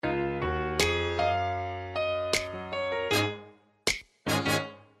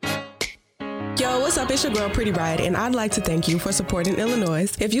Yo, what's up? It's your girl, Pretty Riot, and I'd like to thank you for supporting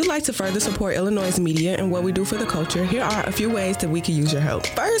iLLANOiZE. If you'd like to further support iLLANOiZE media and what we do for the culture, here are a few ways that we can use your help.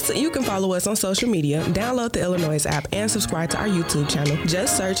 First, you can follow us on social media, download the iLLANOiZE app, and subscribe to our YouTube channel.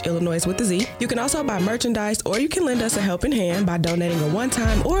 Just search iLLANOiZE with a Z. You can also buy merchandise, or you can lend us a helping hand by donating a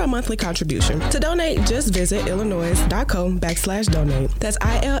one-time or a monthly contribution. To donate, just visit illanoize.co/donate. That's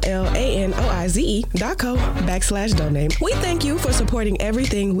iLLANOiZE.co/donate. We thank you for supporting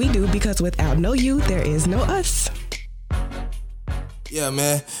everything we do, because without no you, there is no us. Yeah,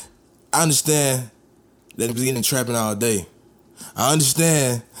 man. I understand that it's getting trapping all day. I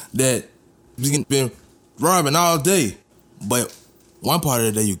understand that it's been robbing all day. But one part of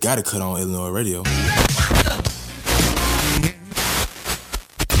the day, you gotta cut on Illinois radio.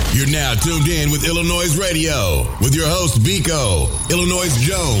 You're now tuned in with iLLANOiZE Radio with your host, Biko, iLLANOiZE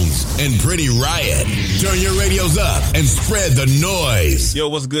Jones, and Pretty Riot. Turn your radios up and spread the noise. Yo,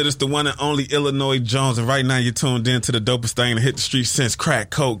 what's good? It's the one and only iLLANOiZE Jones, and right now you're tuned in to the dopest thing to hit the streets since crack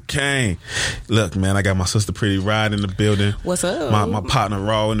cocaine. Look, man, I got my sister Pretty Riot in the building. What's up? My partner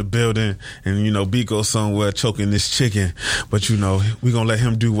Raw in the building, and you know Biko somewhere choking this chicken, but you know we gonna let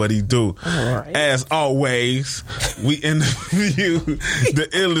him do what he do. All right. As always, we interview the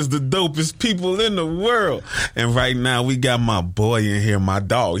illest, the dopest people in the world, and right now we got my boy in here, my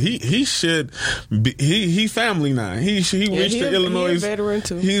dog. He should be he family now. He reached the iLLANOiZE. He a veteran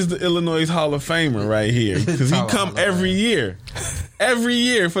too. He's the iLLANOiZE Hall of Famer right here, because he come every year. Every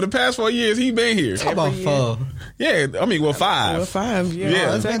year for the past 4 years he been here. How about 4? Yeah, I mean, well, 5. Well, 5, yeah.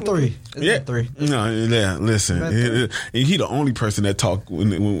 Yeah. It's been 3. It's been 3. No, yeah, listen. He the only person that talk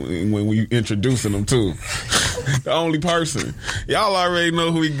when we introducing him too. The only person. Y'all already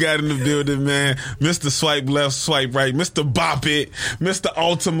know who we got in the building, man. Mr. Swipe Left, Swipe Right, Mr. Bop It, Mr.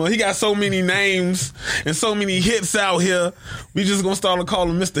 Ultima. He got so many names and so many hits out here. We just gonna start to call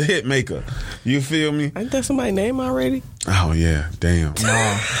him Mr. Hitmaker. You feel me? Ain't that somebody's name already? Oh, yeah. Damn.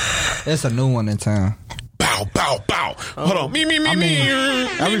 No, it's a new one in town. Bow, bow, bow. Hold on. Me.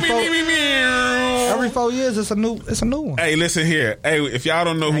 Every 4 years, it's a new one. Hey, listen here. Hey, if y'all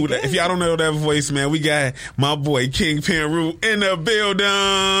don't know if y'all don't know that voice, man, we got my boy KingPinRue in the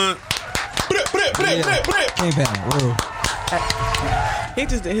building. KingPinRue. He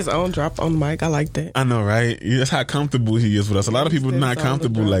just did his own drop on the mic. I like that. I know, right? Yeah, that's how comfortable he is with us. A lot of people are not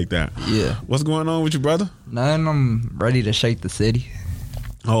comfortable like that. Yeah. What's going on with you, brother? Nothing. I'm ready to shake the city.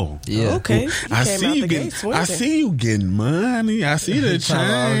 Oh, yeah. Okay. I see you getting money. I see the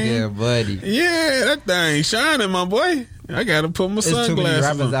chain. Yeah, buddy. Yeah, that thing shining, my boy. I gotta put my There's too many sunglasses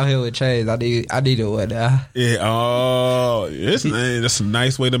rappers on. out here with chains. I need it with that. Yeah. Oh, that's a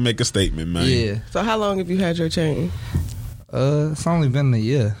nice way to make a statement, man. Yeah. So how long have you had your chain? It's only been a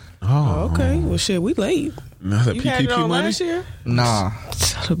year. Oh, okay. Well, shit, we late. No, that You PPP had it on money? last year? Nah,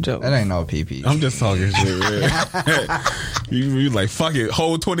 Shut up, Joe. that ain't no PP. I'm just talking shit, man. you like, fuck it,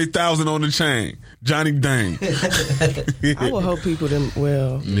 hold 20,000 on the chain, Johnny Dang. I would hope people didn't.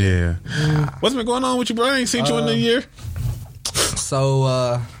 Well, Yeah. What's been going on with you, bro? I ain't seen you in a year.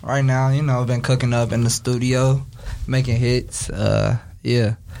 So right now, I've been cooking up in the studio, making hits.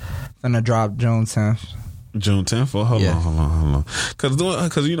 Yeah, finna drop June 10th. June 10th? Oh, hold on. Because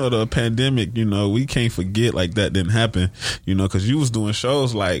the pandemic, we can't forget like that didn't happen, because you was doing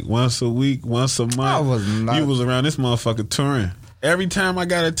shows like once a week, once a month. I was not. You was around this motherfucker touring. Every time I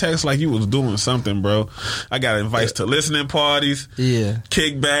got a text like you was doing something, bro. I got invites to listening parties,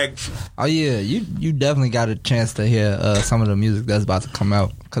 kickbacks. Oh yeah, you definitely got a chance to hear some of the music that's about to come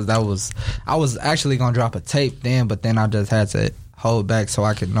out, because I was actually gonna drop a tape then, but then I just had to hold back so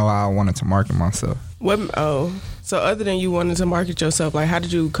I could know how I wanted to market myself. So other than you wanting to market yourself, like how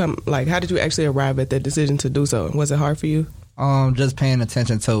did you actually arrive at that decision to do so? Was it hard for you? Just paying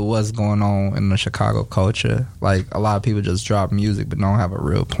attention to what's going on in the Chicago culture. Like, a lot of people just drop music but don't have a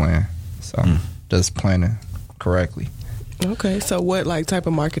real plan. So just planning correctly. Okay, so what type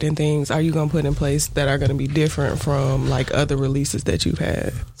of marketing things are you gonna put in place that are gonna be different from like other releases that you've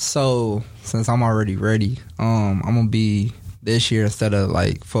had? So since I'm already ready, I'm gonna be this year, instead of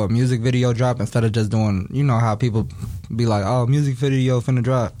for a music video drop, instead of just doing, how people be like, oh, music video finna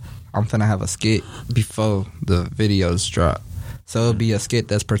drop, I'm finna have a skit before the videos drop. So it'll be a skit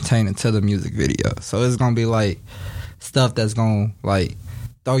that's pertaining to the music video. So it's gonna be stuff that's gonna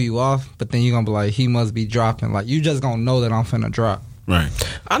throw you off, but then you're gonna be like, he must be dropping. You just gonna know that I'm finna drop. Right.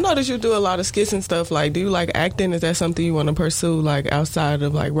 I know that you do a lot of skits and stuff. Do you like acting? Is that something you want to pursue outside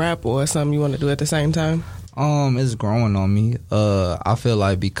of rap, or something you want to do at the same time? It's growing on me. I feel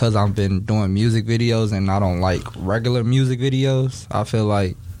like because I've been doing music videos and I don't like regular music videos, I feel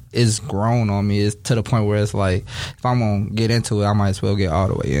like it's grown on me. It's to the point where it's like, if I'm gonna get into it, I might as well get all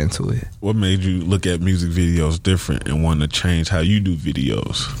the way into it. What made you look at music videos different and want to change how you do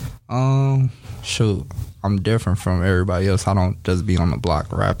videos? Shoot, I'm different from everybody else. I don't just be on the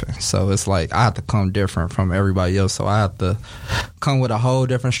block rapping. So it's like I have to come different from everybody else. So I have to come with a whole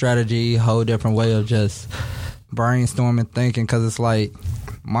different strategy, whole different way of just brainstorming, thinking, because it's like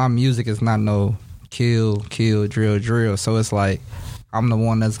my music is not no kill, drill. So it's like I'm the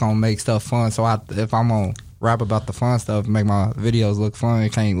one that's gonna make stuff fun. So if I'm gonna rap about the fun stuff, make my videos look fun,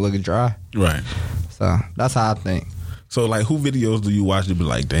 it can't look dry. Right. So that's how I think. So like, who videos do you watch to be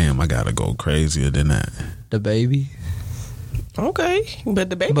like, damn, I gotta go crazier than that? The Baby. Okay, but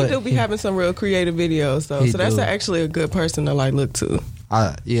the Baby do be having some real creative videos though, so that's actually a good person to like look to.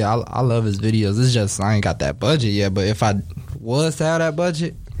 I love his videos. It's just I ain't got that budget yet, but if I was to have that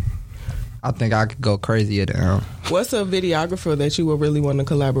budget, I think I could go crazier than him. What's a videographer that you would really want to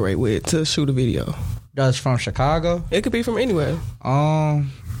collaborate with to shoot a video? That's from Chicago? It could be from anywhere.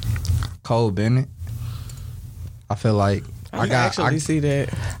 Cole Bennett. I feel like I see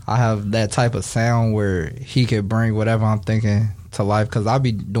that. I have that type of sound where he could bring whatever I'm thinking to life, because I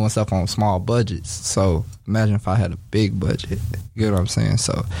be doing stuff on small budgets. So imagine if I had a big budget. You get what I'm saying?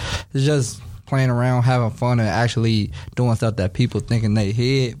 So it's just playing around, having fun, and actually doing stuff that people think in their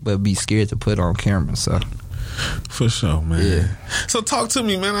head but be scared to put on camera. So for sure, man. Yeah. So talk to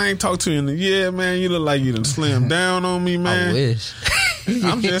me, man. I ain't talked to you in a year, man. You look like you done slimmed down on me, man. I wish.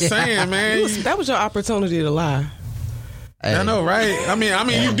 I'm just saying, man. That was your opportunity to lie. Hey. I know, right? I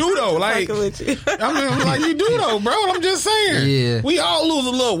mean, you do though. Like, you do though, bro. I'm just saying. Yeah. We all lose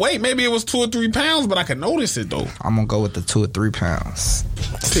a little weight. Maybe it was 2 or 3 pounds, but I can notice it though. I'm gonna go with the 2 or 3 pounds.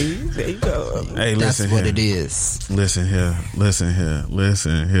 See, there you go. Hey, that's listen what here. it is. Listen here.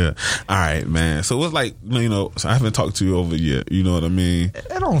 All right, man. So it's like, so I haven't talked to you over a year. You know what I mean?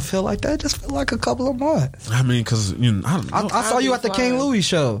 It don't feel like that. It just feel like a couple of months. I mean, because I saw you at the King Louis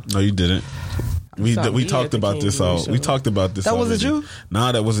show. No, you didn't. We talked about this all. We talked about this. That wasn't you?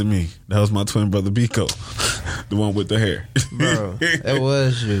 Nah, that wasn't me. That was my twin brother Biko, the one with the hair. Bro, it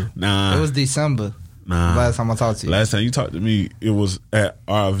was you. Nah, it was December. Nah, last time I talked to you. Last time you talked to me, it was at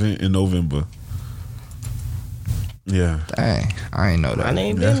our event in November. Yeah. Dang, I ain't know that. I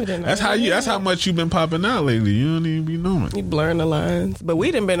ain't been with it. That's how much you been popping out lately. You don't even be knowing. You blurring the lines. But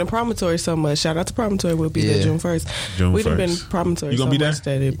we done been in Promontory so much. Shout out to Promontory. We'll be there June 1st. We done been in Promontory so much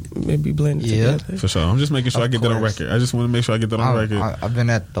that it may be blended together. For sure. I'm just making sure I get that on record. I just want to make sure I get that on record. I've been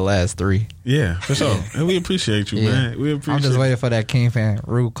at the last 3. Yeah, for sure. And we appreciate you, man. We appreciate I'm just waiting for that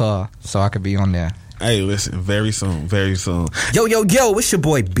KingPinRue call so I could be on there. Hey, listen, very soon. Yo, it's your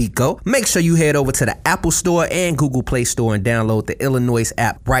boy Biko. Make sure you head over to the Apple Store and Google Play Store and download the iLLANOiZE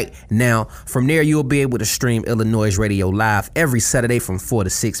app right now. From there, you'll be able to stream iLLANOiZE Radio live every Saturday from 4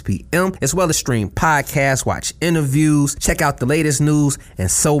 to 6 p.m., as well as stream podcasts, watch interviews, check out the latest news, and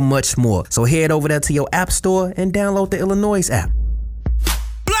so much more. So head over there to your App Store and download the iLLANOiZE app.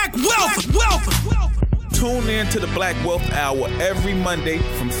 Black Wealth. Tune in to the Black Wealth Hour every Monday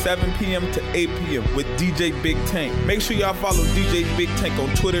from 7 p.m. to 8 p.m. with DJ Big Tank. Make sure y'all follow DJ Big Tank on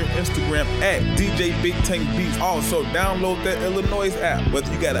Twitter and Instagram at DJ Big Tank Beats. Also, download the iLLANOiZE app,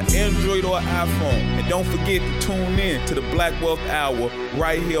 whether you got an Android or iPhone. And don't forget to tune in to the Black Wealth Hour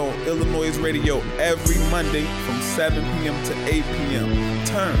right here on iLLANOiZE Radio every Monday from 7 p.m. to 8 p.m.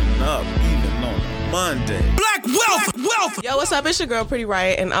 Turn up even on Monday. Black Wealth. Yo, what's up? It's your girl Pretty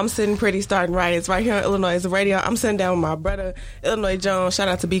Riot, and I'm sitting pretty starting riots right here on iLLANOiZE Radio. I'm sitting down with my brother, Illinois Jones. Shout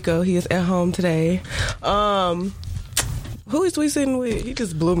out to Biko. He is at home today. Who is we sitting with? He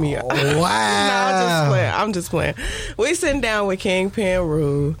just blew me up. Wow. I'm just playing. We sitting down with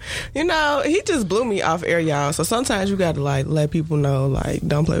KingPinRue. He just blew me off air, y'all. So sometimes you got to let people know,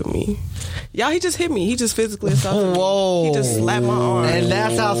 don't play with me. Y'all, he just hit me. He just physically assaulted me. He just slapped my arm. And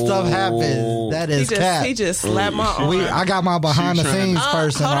that's how stuff happens. That is cap. He just slapped my arm. I got my behind the scenes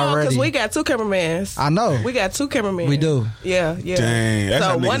person already. Because we got 2 cameramans. I know. We got 2 cameramans. We do. Yeah. Dang, that's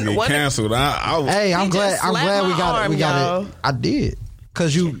how niggas get canceled. Hey, I'm glad we got it. I did.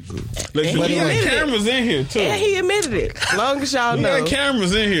 Cause you, we had cameras in here too. Yeah, he admitted it. Long as y'all know, we had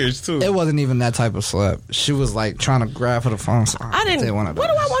cameras in here too. It wasn't even that type of slap. She was trying to grab for the phone. So I didn't. What do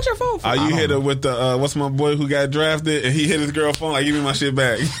I want your phone for? You hit her with the what's my boy who got drafted and he hit his girl phone give me my shit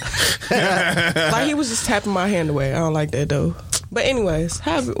back. He was just tapping my hand away. I don't like that though. But anyways,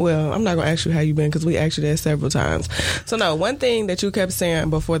 I'm not going to ask you how you been because we asked you that several times. So no, one thing that you kept saying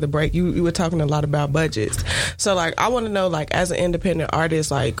before the break, you were talking a lot about budgets. So I want to know as an independent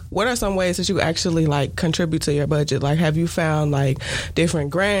artist, what are some ways that you actually contribute to your budget? Have you found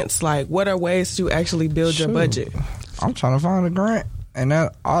different grants? What are ways that you actually build your budget? I'm trying to find a grant. and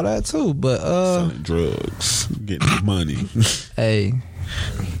that all that too. But selling drugs, getting money. Hey,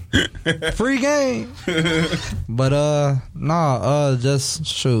 free game. But just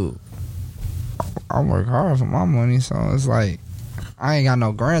shoot. I work hard for my money, so it's like I ain't got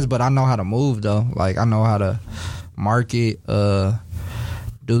no grants, but I know how to move though. Like I know how to market,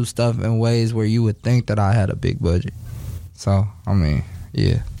 do stuff in ways where you would think that I had a big budget. So I mean,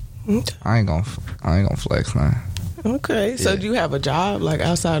 yeah, I ain't gonna flex now. Okay, so do you have a job like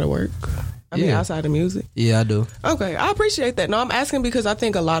outside of work? I mean, outside of music? Yeah, I do. Okay, I appreciate that. No, I'm asking because I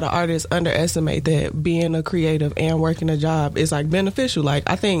think a lot of artists underestimate that being a creative and working a job is like beneficial. Like,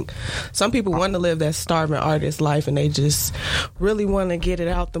 I think some people want to live that starving artist life and they just really want to get it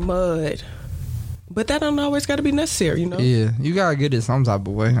out the mud. But that don't always got to be necessary, you know? Yeah, you got to get it some type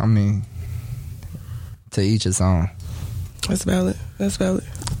of way. I mean, to each its own. That's valid. That's valid.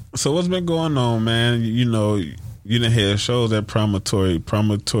 So what's been going on, man? You know, you didn't hear shows at Promontory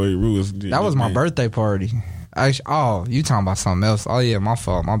Rue. That was my birthday party. Actually, you talking about something else? Oh yeah, my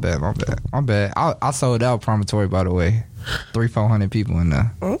fault. My bad. I sold out Promontory, by the way. 300-400 people in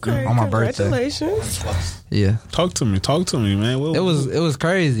there. Okay, on my congratulations. Birthday. Yeah. Talk to me, man. It was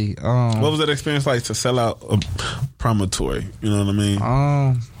crazy. What was that experience like to sell out a Promontory? You know what I mean?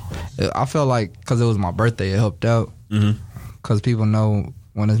 I felt like because it was my birthday, it helped out. Because people know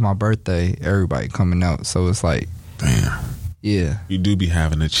when it's my birthday, everybody coming out. So it's like, damn. Yeah. You do be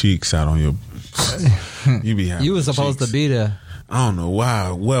having the cheeks out on your. You be having. You was supposed to be there. I don't know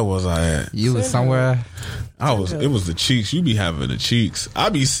why. Where was I at? You was somewhere. It was the cheeks. You be having the cheeks.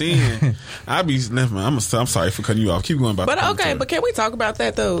 I'm sorry for cutting you off. Keep going about. But okay, but can we talk about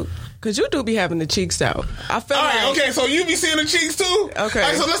that though? Because you do be having the cheeks out. I feel all like. Right, okay, so you be seeing the cheeks too? Okay. All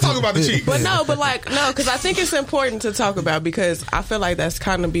right, so let's talk about the cheeks. But because I think it's important to talk about because I feel like that's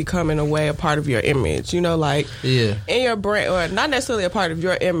kind of becoming a part of your image. You know, like in your brand, or not necessarily a part of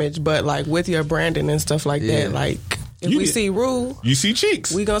your image, but like with your branding and stuff like that. Like if we see Rue, you see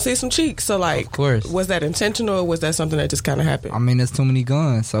cheeks. We gonna see some cheeks. So like, of course, was that intentional or was that something that just kind of happened? I mean, there's too many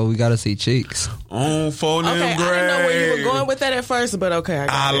guns, so we gotta see cheeks. On phone okay, I didn't know where you were going with that at first, but okay,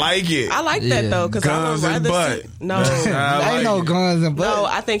 I like it. I like that though because I would rather see. No, ain't no guns and butt. No,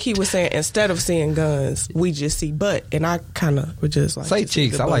 I think he was saying instead of seeing guns, we just see butt, and I kind of would just like say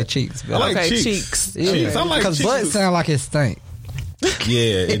cheeks. I like cheeks. I like cheeks. Yeah, cheeks. I like because butt sound like it stink.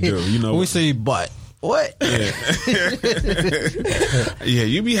 Yeah, it do. You know, we see butt. What? Yeah. Yeah,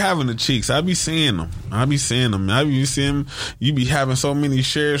 you be having the cheeks. I be seeing them. You be having so many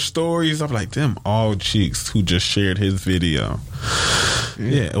shared stories. I'm like, them all cheeks who just shared his video.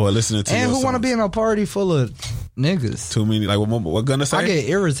 Yeah, well, listening to and who want to be in a party full of niggas. Too many. Like, what gonna say? I get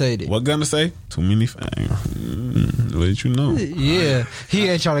irritated. What gonna say? Too many. What did you know? Yeah, he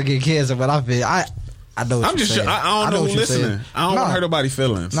ain't trying to get cancer, but I feel I know what I'm just. I don't know who's listening. I don't want to hurt nobody's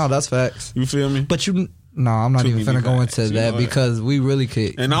feelings. No, that's facts. You feel me? But I'm not even finna go into that because we really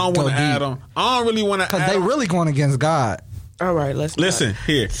could. And I don't want to add on. I don't really want to because they really going against God. All right, let's listen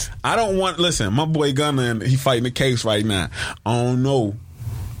here. I don't want. Listen, my boy Gunner, and he fighting the case right now. I don't know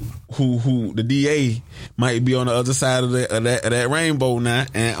who the DA might be on the other side of that rainbow now,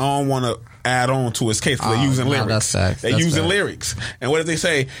 and I don't want to add on to his case because they're using lyrics. That's facts. They're using lyrics, and what did they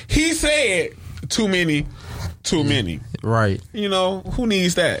say? He said too many. Right. You know, who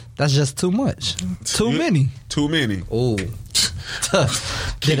needs that? That's just too much. Too many. Oh.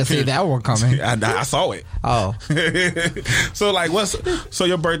 Didn't see that one coming. I saw it. Oh. So like so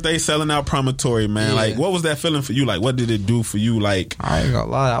your birthday selling out Promontory, man. Yeah. Like what was that feeling for you? Like what did it do for you? Like I ain't gonna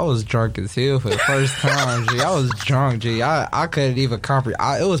lie, I was drunk as hell for the first time, G. I was drunk, G. I couldn't even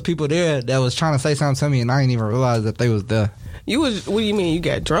comprehend. It was people there that was trying to say something to me and I didn't even realize that they was there. What do you mean? You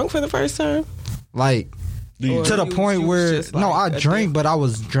got drunk for the first time? Like to the point where I drank, but I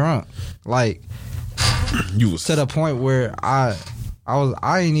was drunk. Like you was to the point where I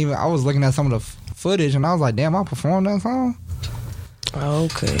was looking at some of the footage and I was like, damn, I performed that song.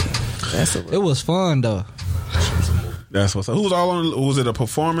 Okay, it was fun though. That's what's up. Who was all on? Was it a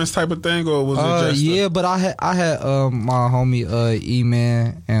performance type of thing or was it just? Yeah, but I had my homie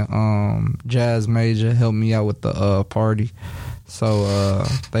E-Man and Jazz Major help me out with the party. So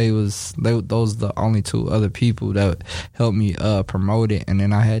those the only two other people that helped me promote it, and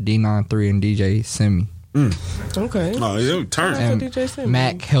then I had D93 and DJ Simi. Okay. Oh, it turned. And DJ Simi.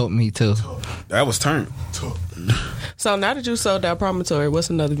 Mac helped me too. That was turned. So now that you sold out Promontory, what's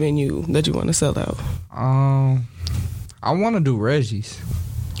another venue that you want to sell out? I want to do Reggie's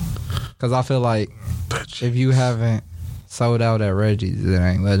because I feel like if you haven't sold out at Reggie's, it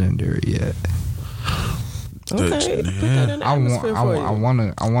ain't legendary yet. Okay, I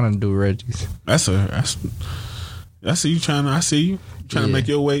want to do Reggie's. I see you trying to. I see you Trying to make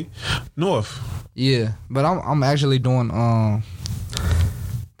your way north. Yeah, but I'm actually doing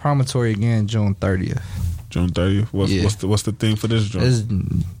Promontory again June 30th. June 30th. What's the thing for this joint? It's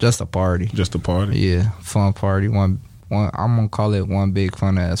just a party. Just a party. Yeah, fun party. One. I'm gonna call it one big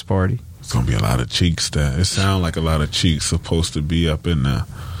fun ass party. It's gonna be a lot of cheeks there. It sounds like a lot of cheeks supposed to be up in there.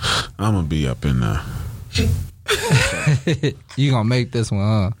 I'm gonna be up in there. You gonna make this one,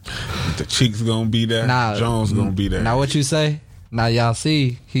 huh? The cheeks gonna be there. Nah, Jones gonna be there. Now what you say? Now y'all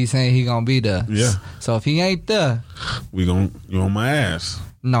see, he's saying he gonna be there. Yeah. So if he ain't there, you on my ass.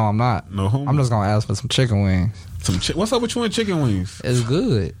 No, I'm not. No homo. I'm just gonna ask for some chicken wings. What's up with you and chicken wings? It's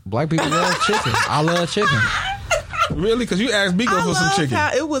good. Black people love chicken. I love chicken. Really? Because you asked Biko for some chicken.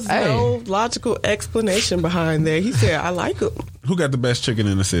 How it was no logical explanation behind there. He said, I like them. Who got the best chicken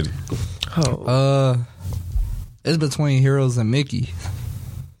in the city? It's between Heroes and Mickey.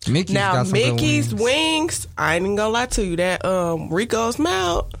 Mickey's wings, I ain't even gonna lie to you. That Rico's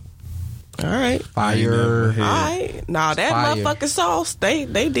Mouth. All right. Fire. All right. Nah, that motherfucking sauce, they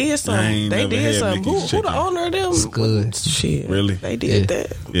did something. They did something. Who the owner of them? It's good. Shit. Really? They did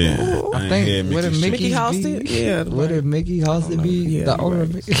that. Yeah. I think, where did Mickey Halsted? Yeah. Where did Mickey Halsted be? The owner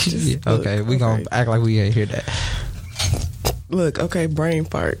of Mickey? Yeah. Okay, we gonna act like we ain't hear that. Look, okay, brain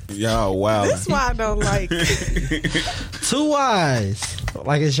fart. Y'all wow. That's why I don't like Two Wise.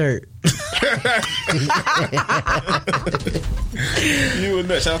 Like his shirt. You a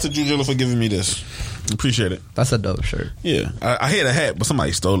nut. Shout out to Jujilla for giving me this. Appreciate it. That's a dope shirt. Yeah. I had a hat, but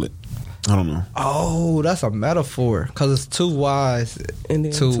somebody stole it. I don't know. Oh, that's a metaphor. Because it's too wise and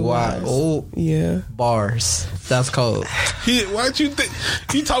then too wise. Oh, yeah. Bars. That's cold. Why'd you think?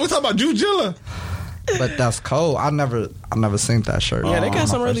 We talk about Jujilla. But that's cold. I never seen that shirt. Yeah, they got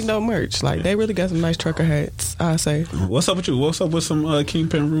some really dope merch. Like they really got some nice trucker hats, I say. What's up with you? What's up with some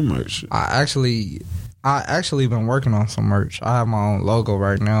KingPinRue merch? I actually been working on some merch. I have my own logo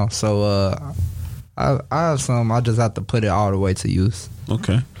right now. So I have some. I just have to put it all the way to use.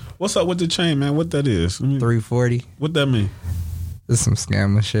 Okay. What's up with the chain, man? What that is? 340. What that mean? It's some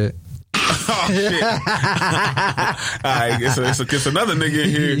scammer shit. Oh shit! Alright, it's another nigga in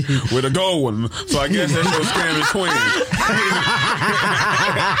here with a gold one, so I guess that's your scamming queen.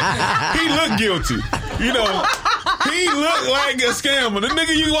 He looked guilty, you know. He looked like a scammer. The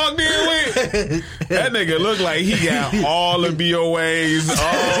nigga you walked in with, that nigga looked like he got all the BOAs,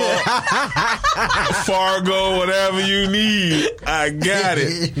 all Fargo, whatever you need. I got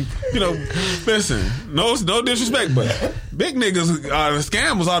it. You know, listen, no disrespect, but big niggas are the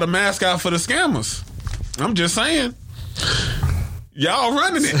scammers, are the mascot for the scammers. I'm just saying. Y'all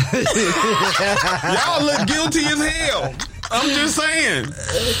running it. Y'all look guilty as hell. I'm just saying.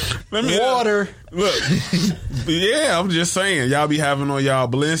 Water. Look. Yeah, I'm just saying. Y'all be having on y'all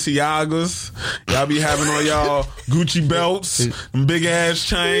Balenciagas. Y'all be having on y'all Gucci belts, big ass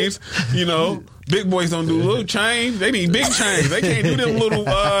chains. You know, big boys don't do little chains. They need big chains. They can't do them little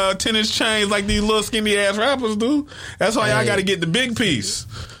tennis chains like these little skinny ass rappers do. That's why y'all got to get the big piece.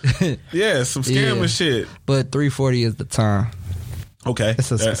 Yeah, some scammer shit. But 340 is the time. Okay, it's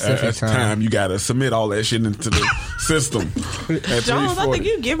a specific time. You gotta submit all that shit into the system. Jones, I think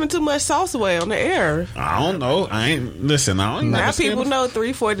you giving too much sauce away on the air. I don't know. I ain't now people know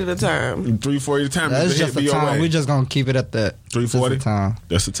 340 the time. 340 the time. That's just the time. We just gonna keep it at that. 340 time.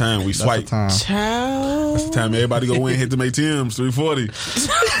 That's the time we swipe. That's the time everybody go in, hit them ATMs. 340.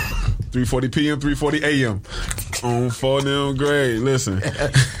 3:40 p.m., 3:40 a.m. on 4 grade. Listen,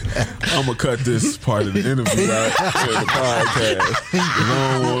 I'm gonna cut this part of the interview out for the podcast.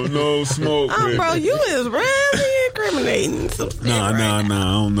 I don't want no smoke. Bro, you is really incriminating. Nah. I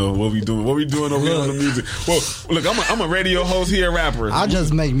don't know what we doing. What we doing over here on the music? Well, look, I'm a radio host here, rapper. I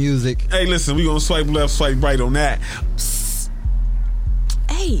just make music. Hey, listen, we gonna swipe left, swipe right on that.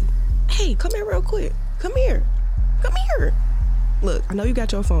 Hey, come here real quick. Come here. Look, I know you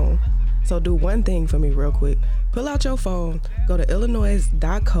got your phone. So do one thing for me real quick. Pull out your phone, go to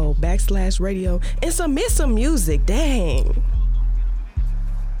illanoize.co/radio and submit some music. Dang.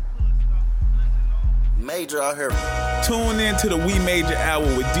 Major out here. Tune in to the We Major Hour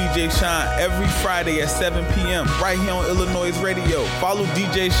with DJ Sean every Friday at 7 p.m. right here on iLLANOiZE Radio. Follow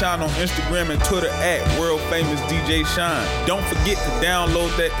DJ Sean on Instagram and Twitter at World Famous DJ Sean. Don't forget to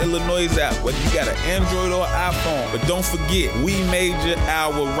download that iLLANOiZE app, whether you got an Android or iPhone. But don't forget, We Major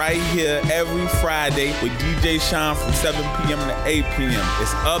Hour right here every Friday with DJ Sean from 7 p.m. to 8 p.m.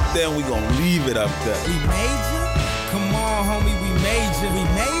 It's up there and we gonna leave it up there. We major? Come on, homie, we major. We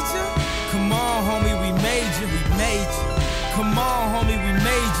major? Come on, homie, we major. We major. Come on, homie, we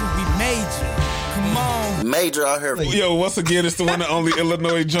major. We major. Come on. Major out here. Yo, once again, it's the one and only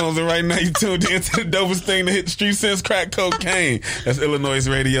Illinois Jones, and right now you tuned into the dopest thing to hit the street since crack cocaine. That's Illinois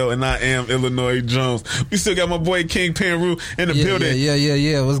Radio, and I am Illinois Jones. We still got my boy KingPinRue in the building.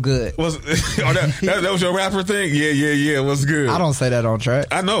 Yeah. What's good? That was your rapper thing? Yeah. What's good? I don't say that on track.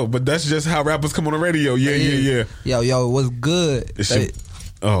 I know, but that's just how rappers come on the radio. Yeah. Yo, what's good?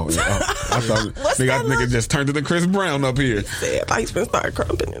 I thought nigga just turned into Chris Brown up here. Lights been started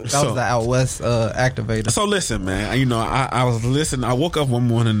crumping. That was the Out West activator. So listen, man. You know, I was listening. I woke up one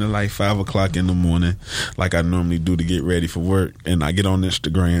morning at like 5 o'clock in the morning, like I normally do to get ready for work, and I get on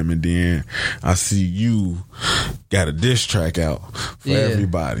Instagram, and then I see you got a diss track out for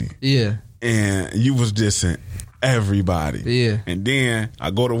everybody. Yeah, and you was dissing everybody. Yeah. And then I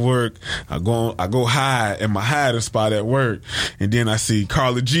go to work, I go hide in my hiding spot at work, and then I see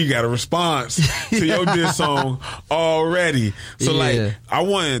Carla G got a response to your diss song already. So like I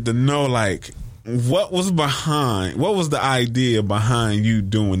wanted to know like what was the idea behind you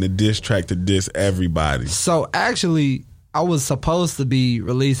doing the diss track to diss everybody? So actually I was supposed to be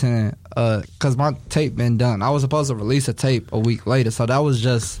releasing cause my tape been done. I was supposed to release a tape a week later. So that was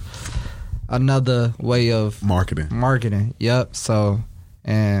just another way of marketing. Yep. So,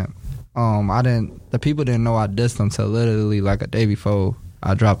 and the people didn't know I dissed them till literally like a day before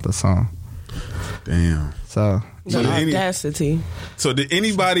I dropped the song. Damn. So the audacity. So did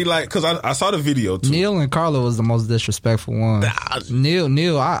anybody like? Because I saw the video too. Neil and Carla was the most disrespectful one.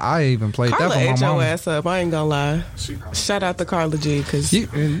 Neil, I even played Carla that for my ate mom. your ass up. I ain't gonna lie. Shout out to Carla G because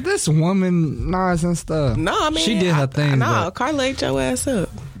this woman nice and stuff. No, I mean she did her thing. No, Carla ate your ass up.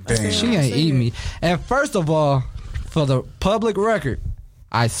 Damn. She ain't eat me. And first of all, for the public record,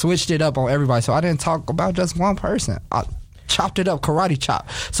 I switched it up on everybody, so I didn't talk about just one person. I chopped it up, karate chop.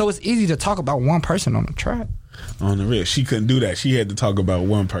 So it's easy to talk about one person on the track. On the real, she couldn't do that. She had to talk about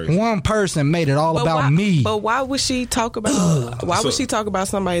one person. One person made it all about me. But why would she talk about? Would she talk about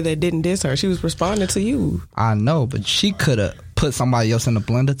somebody that didn't diss her? She was responding to you. I know, but she could have put somebody else in the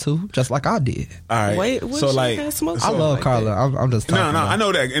blender too, just like I did. All right. Wait, so like, I love like Carla. I'm just talking. No, I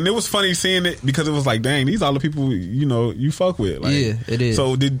know that, and it was funny seeing it because it was like, dang, these all the people you fuck with. Like, yeah, it is.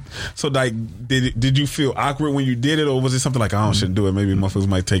 So did you feel awkward when you did it, or was it something like I shouldn't do it? Maybe motherfuckers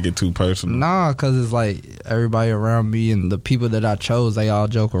might take it too personal. Nah, because it's like everybody around me and the people that I chose, they all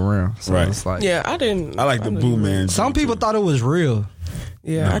joke around. So right. It's like, yeah, I didn't. I like the Boo Man. Some people thought it was real.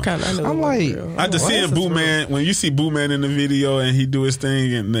 Yeah, no. I kind of. I'm like, I just seeing Boo Man when you see Boo Man in the video and he do his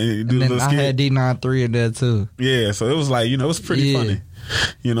thing and he do the little skit. I had D93 in there too. Yeah, so it was like it was pretty funny.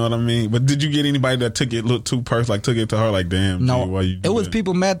 You know what I mean? But did you get anybody that took it look too personal, like took it to her like, damn? No, why you? It was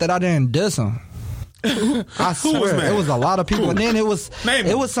people mad that I didn't diss them. I swear, it was a lot of people, and then it was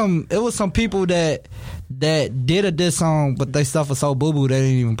some people that did a diss song, but they stuff was so boo boo they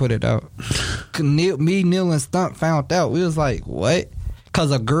didn't even put it out. Neil and Stunt found out. We was like, what?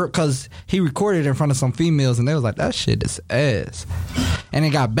 Cause he recorded in front of some females, and they was like, that shit is ass. And it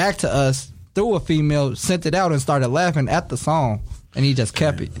got back to us through a female, sent it out, and started laughing at the song. And he just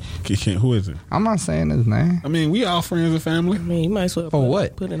kept it. Who is it? I'm not saying his name. I mean, we all friends and family. I mean, you might as well. For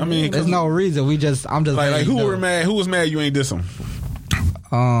what? There's no reason. I'm just like who were mad? Who was mad you ain't diss him?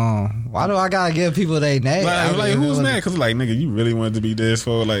 Why do I gotta give people their name? Like who's mad? Because like nigga, you really wanted to be this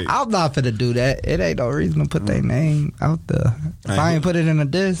for like. I'm not finna do that. It ain't no reason to put their name out there. If I ain't put it in a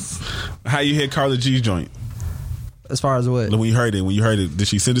diss. How you hit Carla G's joint? As far as what? When you heard it, did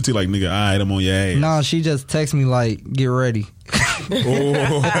she send it to you like, nigga, all right, I'm on your ass? No, she just texted me like, get ready.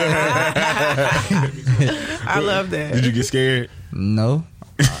 I love that. Did you get scared? No.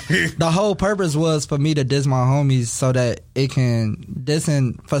 The whole purpose was for me to diss my homies so that it can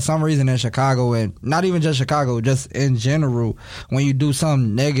for some reason in Chicago, and not even just Chicago, just in general, when you do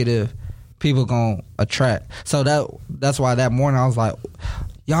something negative, people gonna attract. So that's why that morning I was like,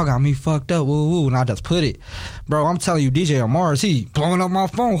 y'all got me fucked up, woo woo, and I just put it. Bro, I'm telling you, DJ Amars, he blowing up my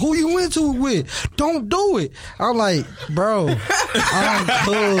phone. Who you into it with? Don't do it. I'm like, bro, I'm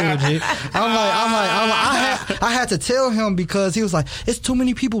cool, G. I had to tell him because he was like, it's too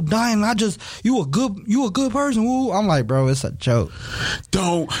many people dying. You a good person, woo. I'm like, bro, it's a joke.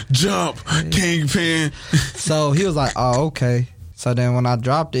 Don't jump, Kingpin. So he was like, oh, okay. So then when I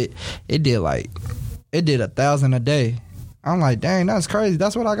dropped it, it did 1,000 a day. I'm like, dang, that's crazy.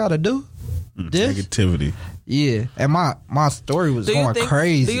 That's what I gotta do. Negativity. Yeah, and my story was going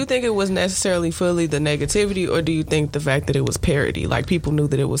crazy. Do you think it was necessarily fully the negativity, or do you think the fact that it was parody? Like people knew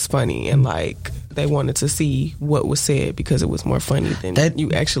that it was funny, and like they wanted to see what was said because it was more funny than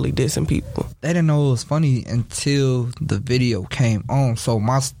you actually dissing people. They didn't know it was funny until the video came on. So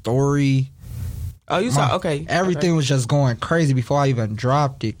my story Oh, you saw? Okay. Everything was just going crazy before I even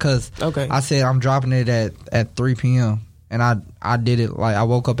dropped it. Because I said I'm dropping it at 3 p.m. And I did it like I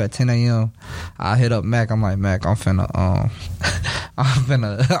woke up at 10 a.m. I hit up Mac. I'm like, Mac, I'm finna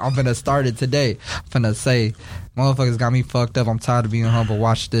start it today. I'm finna say, motherfuckers got me fucked up. I'm tired of being humble.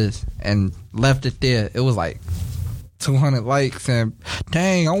 Watch this. And left it there. It was like 200 likes. And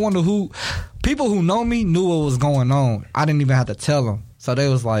dang, I wonder who. People who know me knew what was going on. I didn't even have to tell them. So they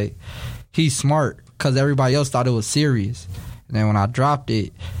was like, he's smart. Because everybody else thought it was serious. And then when I dropped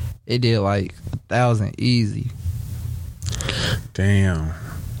it, it did like 1,000 easy. Damn.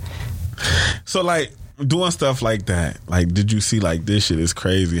 So like doing stuff like that, like did you see like this shit is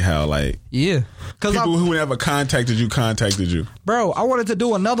crazy how like people who never contacted you? Bro, I wanted to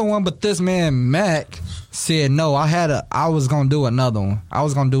do another one, but this man Mac said no. I was gonna do another one. I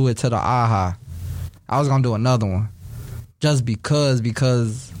was gonna do it to the AHA. I was gonna do another one. Just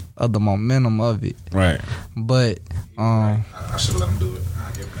because of the momentum of it. Right. But I should let him do it.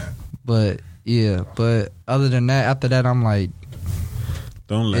 I'll give him that. But yeah, but other than that, after that, I'm like,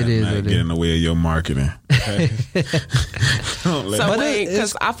 don't let Mac get in the way of your marketing. Okay? So wait,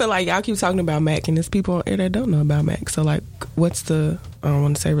 because I feel like y'all keep talking about Mac, and there's people on air that don't know about Mac. So like, what's the I don't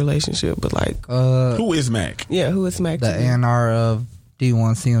want to say relationship, but like, who is Mac? Yeah, who is Mac? The A&R of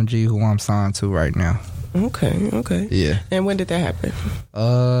D1 CMG, who I'm signed to right now. Okay. Yeah. And when did that happen?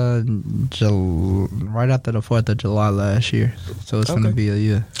 Right after the 4th of July last year. So it's gonna be a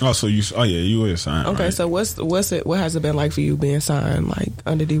year. Oh, so you were signed. Okay, right. So what has it been like for you being signed like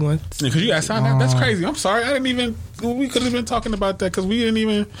under D1? Because you got signed. That's crazy. I'm sorry. We could have been talking about that because we didn't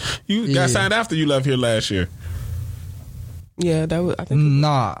even. You got signed after you left here last year. Yeah, that was. I think.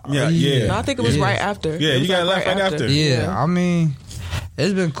 Nah. Yeah. No, I think it was right after. Yeah, you got left right after. Yeah, I mean,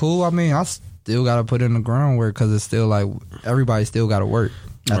 it's been cool. I mean, I still got to put in the groundwork because it's still like everybody still got to work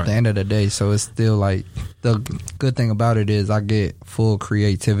at the end of the day. So it's still like the good thing about it is I get full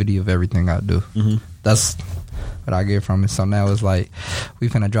creativity of everything I do. Mm-hmm. That's what I get from it. So now it's like we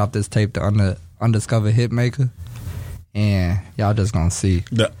finna drop this tape to Undiscovered Hitmaker, and y'all just gonna see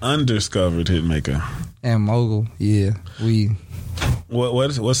the Undiscovered Hitmaker and Mogul. Yeah, we.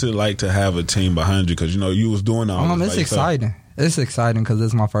 What's it like to have a team behind you? Because you was doing all this. It's exciting. It's exciting because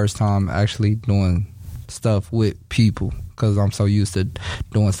it's my first time actually doing stuff with people because I'm so used to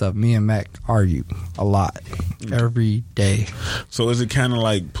doing stuff. Me and Mac argue a lot every day. So is it kind of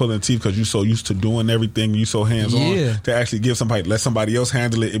like pulling teeth because you so used to doing everything, you so hands-on to actually let somebody else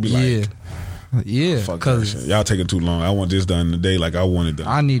handle it? It'd be like, because y'all taking too long. I want this done today like I want it done.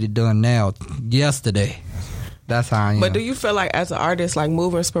 I need it done now, yesterday. That's how I am. But do you feel like as an artist, like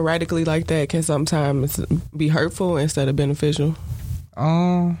moving sporadically like that can sometimes be hurtful instead of beneficial?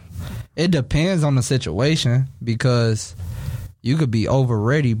 It depends on the situation because you could be over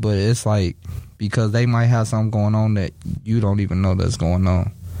ready, but it's like because they might have something going on that you don't even know that's going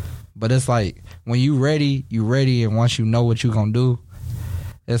on. But it's like when you ready, and once you know what you gonna do,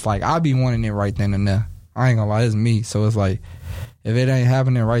 it's like I be wanting it right then and there. I ain't gonna lie, it's me. So it's like if it ain't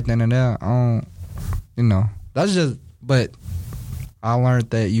happening right then and there, I don't, that's just, but I learned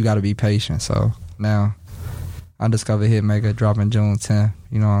that you got to be patient. So now, Undiscovered Hitmaker dropping June 10th.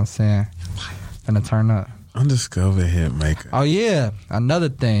 You know what I'm saying? Gonna turn up. Undiscovered Hitmaker. Oh, yeah. Another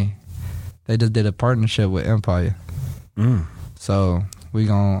thing. They just did a partnership with Empire. So we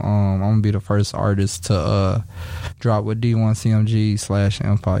I'm gonna be the first artist to drop with D1 CMG /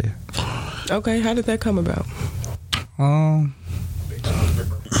 Empire. Okay, how did that come about?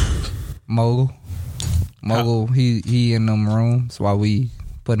 Mogul, he in them rooms while we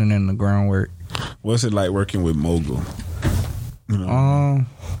putting in the groundwork. What's it like working with Mogul?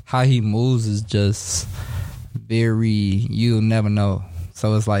 How he moves is just very, you'll never know.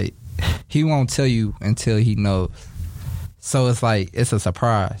 So it's like he won't tell you until he knows. So it's like it's a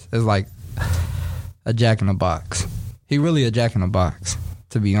surprise. It's like a jack in the box. He really a jack in the box,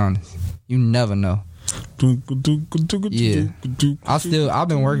 to be honest. You never know. Yeah. I've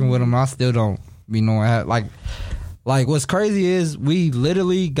been working with him. I still don't be knowing how, like what's crazy is we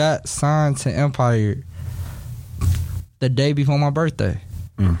literally got signed to Empire the day before my birthday.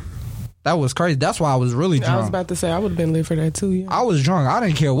 That was crazy. That's why I was really drunk. I was about to say I would have been lit for that too. Yeah. I was drunk. I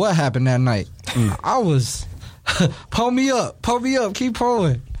didn't care what happened that night. I was pull me up, keep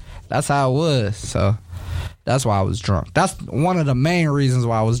pulling. That's how it was. So that's why I was drunk. That's one of the main reasons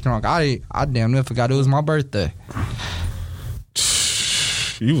why I was drunk. I damn near forgot it was my birthday.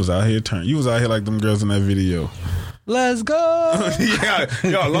 You was out here like them girls in that video. Let's go. Yeah,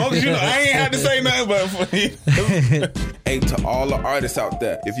 as long as you know, I ain't had to say nothing but. Hey, to all the artists out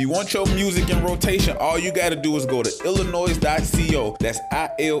there, if you want your music in rotation, all you gotta do is go to illanoize.co. That's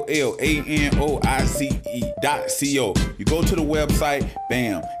ILLANOiZE.co. You go to the website,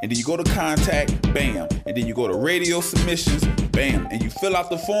 bam, and then you go to contact, bam, and then you go to radio submissions, bam, and you fill out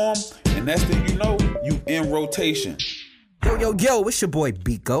the form, and next thing you know, you in rotation. Yo, it's your boy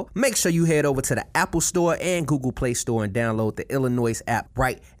Biko. Make sure you head over to the Apple Store and Google Play Store and download the iLLANOiZE app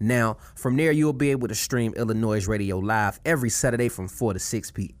right now. From there, you'll be able to stream iLLANOiZE Radio live every Saturday from 4 to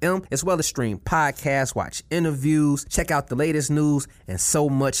 6 p.m., as well as stream podcasts, watch interviews, check out the latest news, and so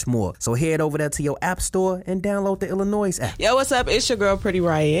much more. So head over there to your App Store and download the iLLANOiZE app. Yo, what's up? It's your girl, Pretty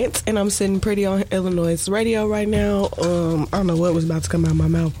Riot, and I'm sitting pretty on iLLANOiZE Radio right now. I don't know what was about to come out of my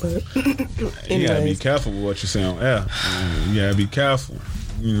mouth, but you gotta be careful with what you say on air. You gotta be careful,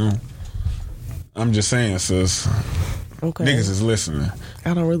 you know. I'm just saying, sis. Okay. Niggas is listening.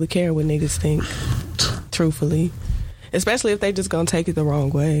 I don't really care what niggas think, truthfully. Especially if they just gonna take it the wrong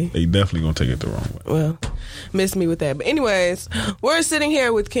way. They definitely gonna take it the wrong way. Well, miss me with that. But anyways, we're sitting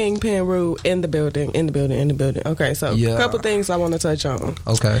here with KingPinRue in the building. Okay, so a couple things I want to touch on.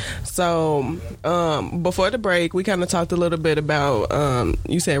 Okay. So, before the break, we kind of talked a little bit about,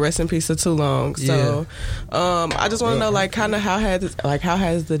 you said rest in peace to Too Long. So, I just want to know, like, kind of how has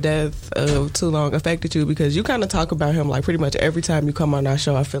the death of Too Long affected you? Because you kind of talk about him, like, pretty much every time you come on our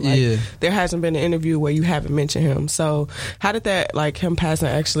show. I feel like there hasn't been an interview where you haven't mentioned him. So, how did that, like, him passing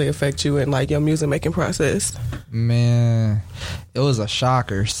actually affect you and, like, your music making process? Man, it was a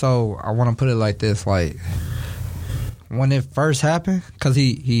shocker. So I want to put it like this, like, when it first happened, because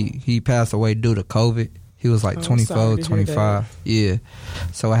he passed away due to COVID. He was like 24, 25. Yeah.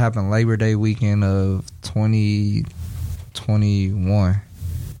 So it happened Labor Day weekend of 2021.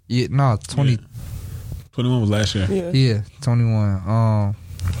 Yeah, no, 21 was last year. Yeah, 21.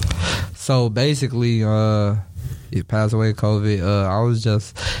 So basically, he passed away of COVID. I was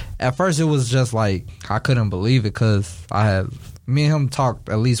just, at first it was just like, I couldn't believe it because me and him talked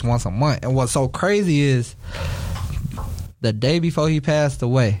at least once a month. And what's so crazy is the day before he passed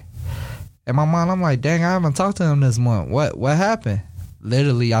away, in my mind, I'm like, dang, I haven't talked to him this month. What happened?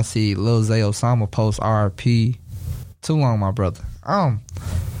 Literally, I see Lil Zay Osama post RIP, Too Long, my brother.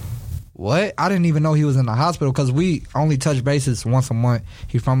 What? I didn't even know he was in the hospital because we only touch bases once a month.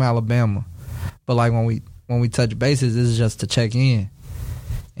 He's from Alabama. But like when we touch bases, it's just to check in.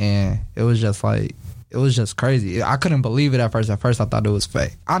 And it was just like, it was just crazy. I couldn't believe it at first. At first, I thought it was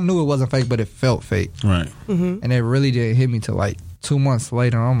fake. I knew it wasn't fake, but it felt fake. Right. Mm-hmm. And it really didn't hit me till like 2 months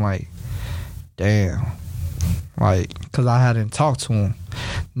later. I'm like, damn. Like, because I hadn't talked to him.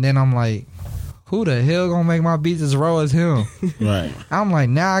 And then I'm like, who the hell gonna make my beats as raw as him? Right. I'm like,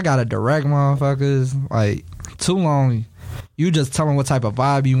 now I gotta direct motherfuckers. Like, Too Long, you just tell him what type of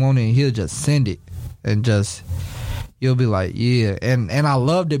vibe you want and he'll just send it. And just, you'll be like, yeah. And I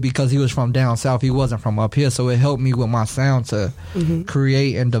loved it because he was from down south. He wasn't from up here. So it helped me with my sound to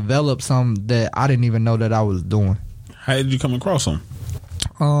create and develop something that I didn't even know that I was doing. How did you come across him?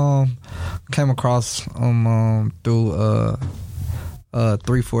 Came across him through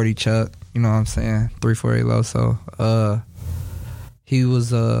 340 Chuck. You know what I'm saying? 340 Low. So he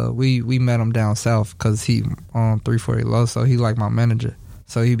was, we met him down south because he on 340 Low. So he like my manager.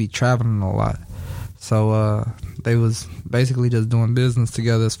 So he be traveling a lot. So they was basically just doing business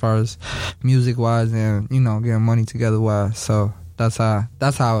together as far as music wise and, you know, getting money together wise. So that's how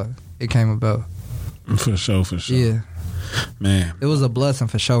it came about. For sure. Yeah. Man. It was a blessing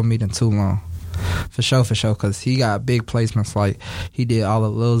for sure meeting Too Long. For sure, because he got big placements. Like, he did all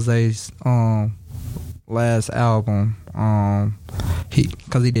of Lil Zay's last album.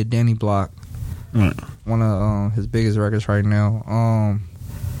 Because he did Danny Block. Right. One of his biggest records right now.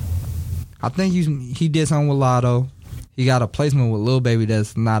 I think he did something with Lotto. He got a placement with Lil Baby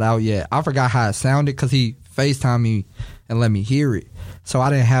that's not out yet. I forgot how it sounded because he FaceTimed me and let me hear it. So I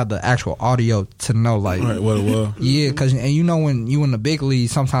didn't have the actual audio to know, like, right, what it was. Yeah, because, and you know, when you in the big league,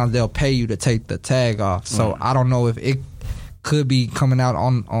 sometimes they'll pay you to take the tag off. So I don't know if it could be coming out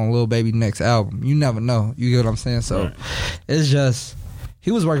on Lil Baby next album. You never know. You get what I'm saying? So it's just,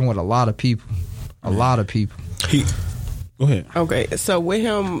 he was working with a lot of people. A lot of people. Go ahead. Okay, so with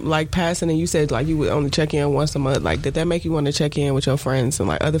him, like, passing, and you said, like, you would only check in once a month, like, did that make you want to check in with your friends and,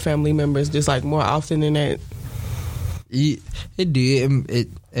 like, other family members just, like, more often than that? It did.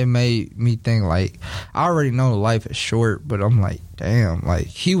 It made me think, like, I already know life is short, but I'm like, damn, like,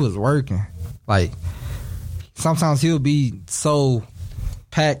 he was working. Like, sometimes he'll be so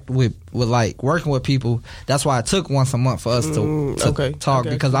packed with like working with people. That's why it took once a month for us to talk,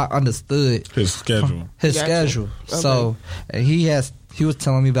 because I understood his schedule. Okay. So, and he has he was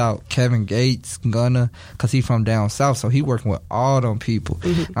telling me about Kevin Gates, Gunna, because he from down south, so he working with all them people.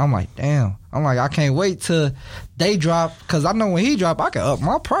 I'm like, damn. I'm like, I can't wait till they drop, because I know when he drop, I can up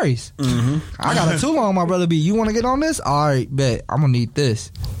my price. I got a too long, my brother B. You want to get on this? All right, bet. I'm going to need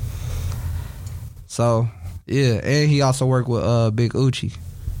this. So, yeah. And he also worked with Big Uchi.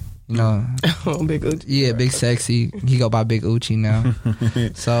 You know, Big Uchi. Yeah, Big Sexy. He go by Big Uchi now.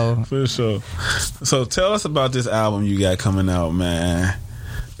 So for sure. So tell us about this album you got coming out, man.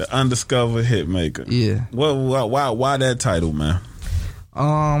 The Undiscovered Hitmaker. Yeah. Why that title, man?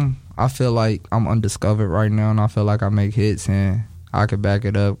 I feel like I'm undiscovered right now, and I feel like I make hits, and I could back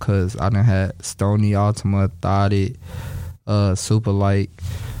it up because I done had Stony, Ultima, Thought It, Super Light.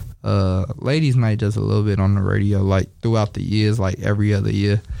 Ladies Night just a little bit on the radio, like throughout the years, like every other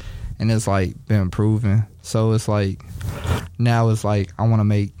year. And it's like been proven. So it's like now it's like I want to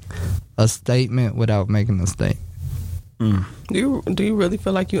make a statement without making a statement. Do you really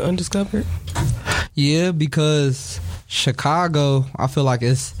feel like you undiscovered? Yeah, because Chicago, I feel like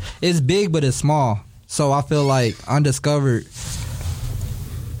it's big but it's small. So I feel like undiscovered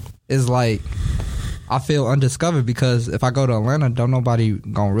is like, I feel undiscovered because if I go to Atlanta, don't nobody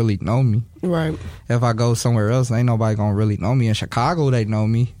gonna really know me. Right. If I go somewhere else, ain't nobody gonna really know me. In Chicago, they know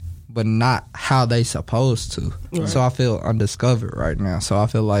me, but not how they supposed to. Right. So I feel undiscovered right now. So I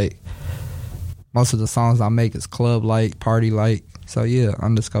feel like most of the songs I make is club-like, party-like. So yeah,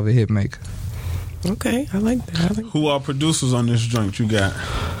 Undiscovered Hitmaker. Okay, I like that. Who are producers on this joint you got?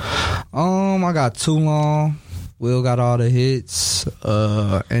 I got Too Long, Will got all the hits,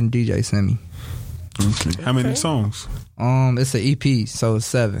 and DJ Semi. Okay. How many songs? It's an EP, so it's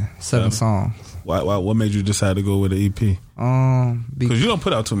seven songs. Why? What made you decide to go with the EP? Because you don't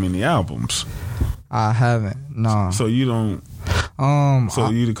put out too many albums. I haven't. No. So you don't.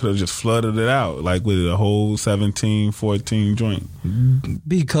 You could have just flooded it out like with a whole 17, 14 joint.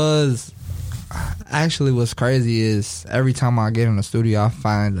 Because actually, what's crazy is every time I get in the studio, I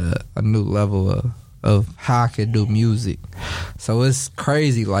find a new level of how I can do music. So it's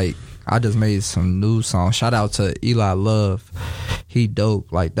crazy. Like, I just made some new songs. Shout out to iLLANoiZE. He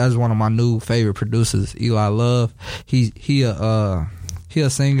dope. Like, that's one of my new favorite producers, iLLANoiZE. He a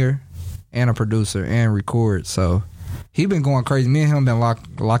singer and a producer and records. So he been going crazy. Me and him been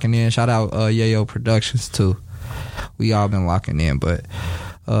locking in. Shout out Yayo Productions too. We all been locking in. But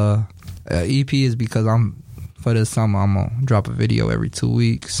EP is because for this summer I'm gonna drop a video every 2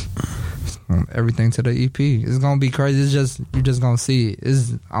 weeks. Everything to the EP. It's gonna be crazy. It's just, you just gonna see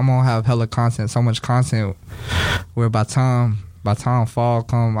it. I'm gonna have hella content, so much content where by time fall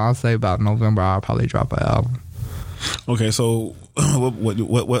come, I'll say about November I'll probably drop an album. Okay, so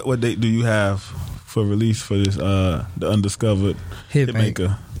what date do you have for release for this the Undiscovered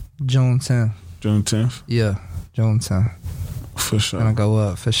Hitmaker? June 10th. June 10th? Yeah, June 10th. For sure. Gonna go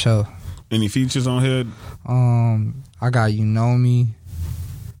up for sure. Any features on here? I got You Know Me,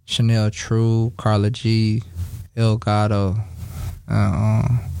 Chanel True, Carla G, El Gato.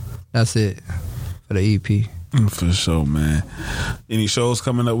 That's it for the EP. For sure, man. Any shows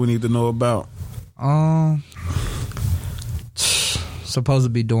coming up we need to know about? Supposed to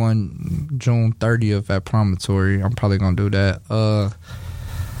be doing June 30th at Promontory. I'm probably gonna do that.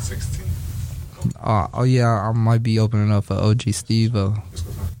 16. Oh yeah, I might be opening up for OG Steve-O.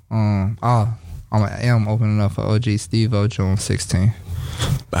 I am opening up for OG Steve-O June 16th.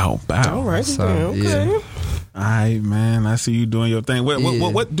 Bow. All right, so, okay. Yeah. All right, man. I see you doing your thing.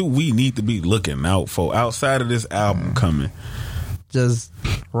 What do we need to be looking out for outside of this album coming? Just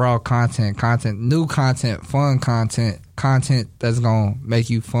raw content, new content, fun content that's gonna make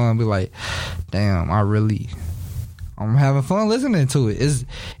you fun. Be like, damn, I'm having fun listening to it.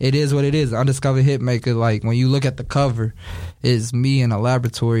 It is what it is. Undiscovered Hitmaker. Like, when you look at the cover, it's me in a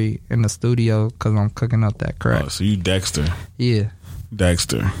laboratory in the studio because I'm cooking up that crack. Oh, so you Dexter? Yeah.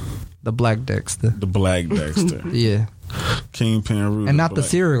 Dexter. The Black Dexter. The Black Dexter. Yeah. KingPinRue. And not the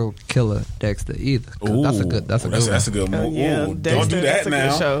serial killer Dexter either. Ooh, that's a good move. Yeah, Ooh, Dexter, don't do that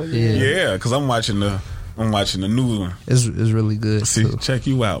now. Show. Yeah, because I'm watching the new one. It's really good. See, too. check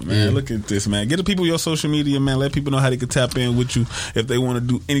you out, man. Yeah. Look at this, man. Get the people your social media, man. Let people know how they can tap in with you if they want to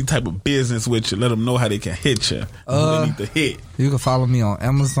do any type of business with you. Let them know how they can hit you. They need to hit. You can follow me on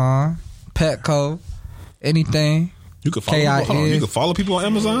Amazon, Petco, anything. You can follow. You can follow people on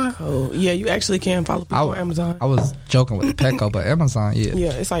Amazon. Oh, yeah, you actually can follow people on Amazon. I was joking with Petco, but Amazon, yeah.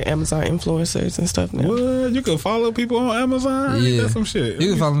 Yeah, it's like Amazon influencers and stuff now. What? You can follow people on Amazon? Yeah. That's some shit. You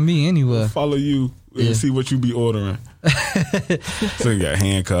can follow me anywhere. Follow you and see what you be ordering. So you got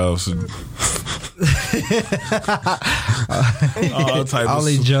handcuffs.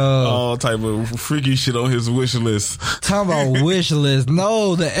 all type of freaky shit on his wish list. Talking about wish list.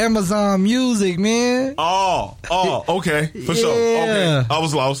 No, the Amazon Music, man. Oh, okay. For sure. Okay. I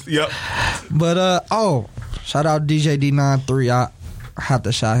was lost. Yep. But, shout out DJ D93. I have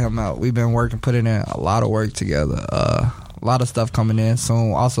to shout him out. We've been putting in a lot of work together. A lot of stuff coming in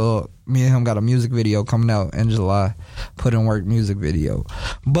soon. Also, me and him got a music video coming out in July. Put in work music video.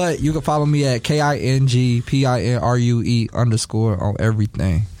 But you can follow me at KingPinRue _ on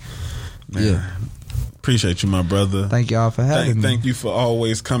everything. Man, yeah. Appreciate you, my brother. Thank y'all for having me. Thank you for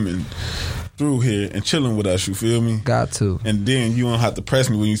always coming through here and chilling with us, you feel me? Got to. And then you don't have to press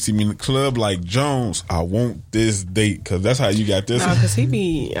me when you see me in the club like, Jones, I want this date, because that's how you got this. No, because he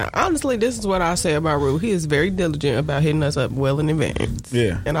be, honestly, this is what I say about Rue. He is very diligent about hitting us up well in advance.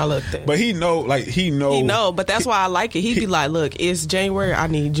 Yeah. And I love that. But he know, but that's why I like it. He be like, look, it's January, I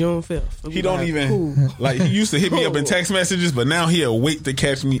need June 5th. He don't even, like, he used to hit me up in text messages, but now he'll wait to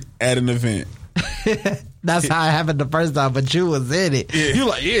catch me at an event. That's how it happened the first time, but you was in it. Yeah. You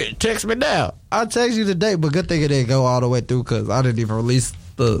like, yeah, text me now. I'll text you today, but good thing it didn't go all the way through because I didn't even release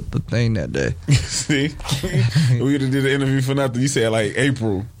the thing that day. See? We did an interview for nothing. You said like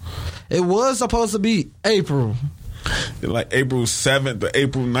April. It was supposed to be April. Like April 7th or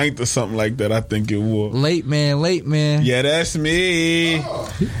April 9th or something like that, I think it was. Late man. Yeah, that's me.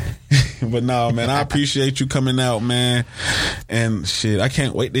 Oh. But no, man, I appreciate you coming out, man. And shit, I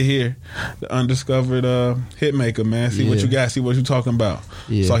can't wait to hear the undiscovered hitmaker, man. See what you got, see what you talking about.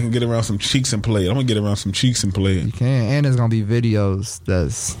 Yeah. So I can get around some cheeks and play it. I'm gonna get around some cheeks and play it. You can, and there's gonna be videos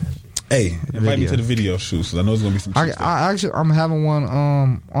that's Hey, invite me to the video shoot, so I know there's gonna be some cheeks. I'm having one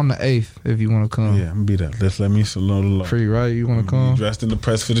on the 8th if you wanna come. Yeah, I'm gonna be there. Let's let me salute the Lord. Pretty right, you wanna come? Dressed in the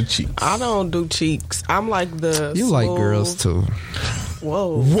press for the cheeks. I don't do cheeks. I'm like the You like girls too.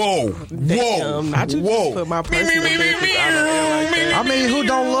 Whoa. Damn, not you just put my personal business out there like that. I mean, who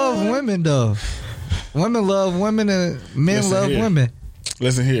don't love women though? Women love women and men love women.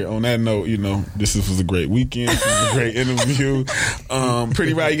 Listen here, on that note, this was a great weekend. This was a great interview.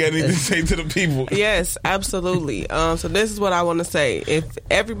 Pretty right, you got anything to say to the people? Yes, absolutely. So this is what I want to say. If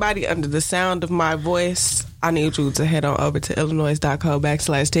everybody under the sound of my voice, I need you to head on over to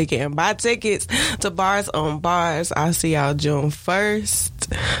illanoize.co/ticket and buy tickets to Bars on Bars. I'll see y'all June 1st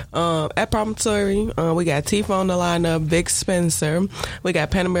at Promontory. We got Tifa on the lineup, Vic Spencer. We got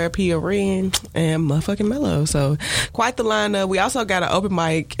Panamera Pia Ren and motherfucking Mello. So quite the lineup. We also got an open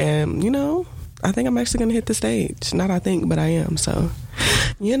mic, and I think I'm actually gonna hit the stage. Not I think, but I am. So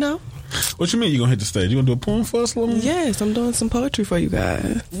What you mean you gonna hit the stage? You gonna do a poem for us, Lil? Yes, I'm doing some poetry for you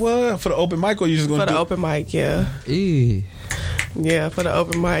guys. What? For the open mic, or you just gonna for the open mic? Yeah. Yeah, for the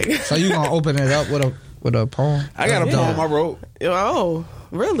open mic. So you gonna open it up with a poem? I got a poem I wrote. Oh,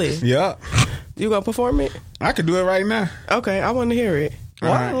 really? Yeah. You gonna perform it? I could do it right now. Okay, I want to hear it.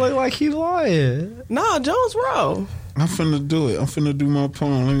 Why look like he lying? No, Jones Rowe. I'm finna do it. I'm finna do my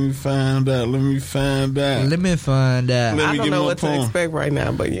poem. Let me find out. I don't know what to expect right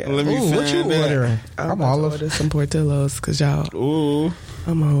now, but yeah. Let me find what you ordering? I'm all order some Portillo's because y'all. Ooh.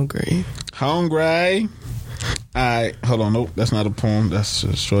 I'm hungry. Hungry. Alright, hold on. Nope, that's not a poem. That's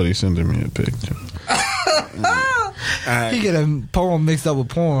just Shorty sending me a picture. He get a poem mixed up with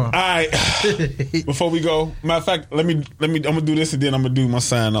porn. All right. Before we go, matter of fact, I'm gonna do this and then I'm gonna do my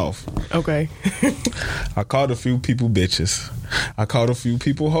sign off. Okay. I called a few people bitches. I called a few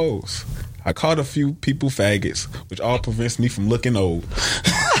people hoes. I called a few people faggots, which all prevents me from looking old.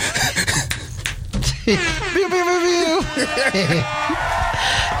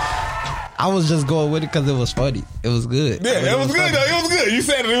 I was just going with it because it was funny. It was good. Yeah, it was good though. It was good. You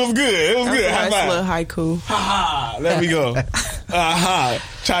said it. It was good. It was good. Nice little haiku. Ha ha. Let me go.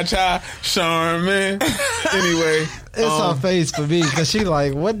 Cha cha. Charmin. Anyway. It's her face for me because she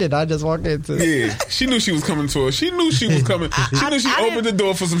like, what did I just walk into? Yeah, she knew she was coming to her. She knew she was coming. She knew she opened the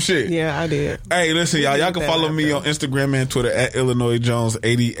door for some shit. Yeah, I did. Hey, listen, y'all can follow me on Instagram and Twitter at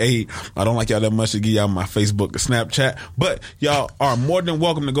IllinoisJones88. I don't like y'all that much to give y'all my Facebook and Snapchat, but y'all are more than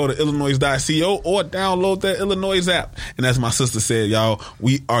welcome to go to illinois.co or download that Illinois app. And as my sister said, y'all,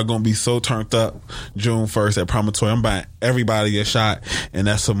 we are going to be so turned up June 1st at Promontory. I'm buying everybody a shot, and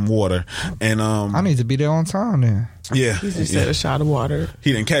that's some water. And I need to be there on time then. Yeah. He just said a shot of water.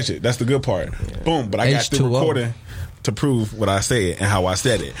 He didn't catch it. That's the good part. Yeah. Boom. But I got the recording to prove what I said and how I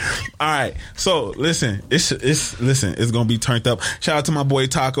said it. All right, so listen, it's gonna be turned up. Shout out to my boy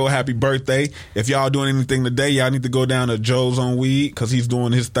Taco, happy birthday! If y'all doing anything today, y'all need to go down to Joe's on Weed because he's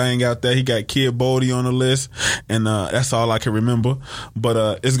doing his thing out there. He got Kid Bodie on the list, and that's all I can remember.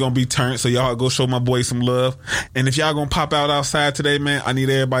 But it's gonna be turned, so y'all go show my boy some love. And if y'all gonna pop out outside today, man, I need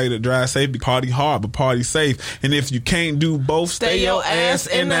everybody to drive safe, party hard, but party safe. And if you can't do both, stay your ass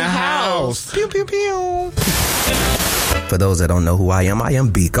in the house. Pew pew pew. For those that don't know who I am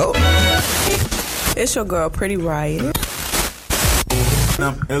Biko. It's your girl, Pretty Riot.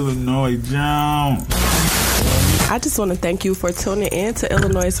 I'm Illinois Jones. I just want to thank you for tuning in to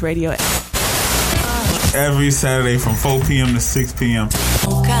iLLANOiZE Radio. Every Saturday from 4 p.m. to 6 p.m.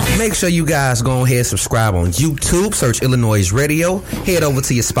 Make sure you guys go ahead and subscribe on YouTube. Search iLLANOiZE Radio. Head over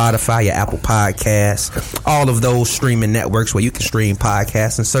to your Spotify, your Apple Podcasts, all of those streaming networks where you can stream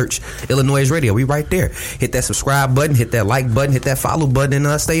podcasts and search iLLANOiZE Radio. We right there. Hit that subscribe button, hit that like button, hit that follow button,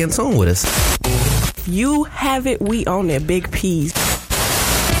 and stay in tune with us. You have it, we own it. Big P's.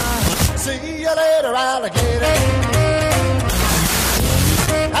 See you later, alligator.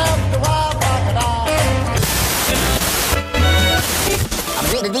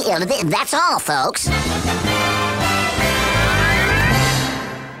 That's all, folks.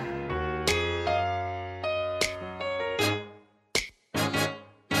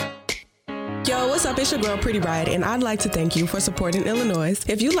 Yo, what's up? It's your girl, Pretty Riot, and I'd like to thank you for supporting iLLANOiZE.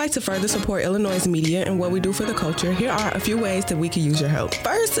 If you'd like to further support iLLANOiZE media and what we do for the culture, here are a few ways that we could use your help.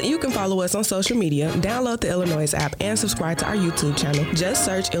 First, you can follow us on social media, download the iLLANOiZE app, and subscribe to our YouTube channel. Just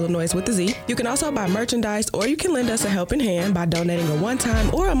search iLLANOiZE with a Z. You can also buy merchandise, or you can lend us a helping hand by donating a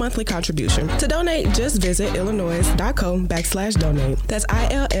one-time or a monthly contribution. To donate, just visit illanoize.co/donate. That's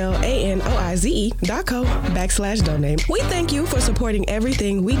iLLANOiZE.co/donate. We thank you for supporting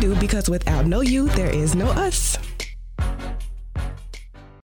everything we do because without no you, there is no us.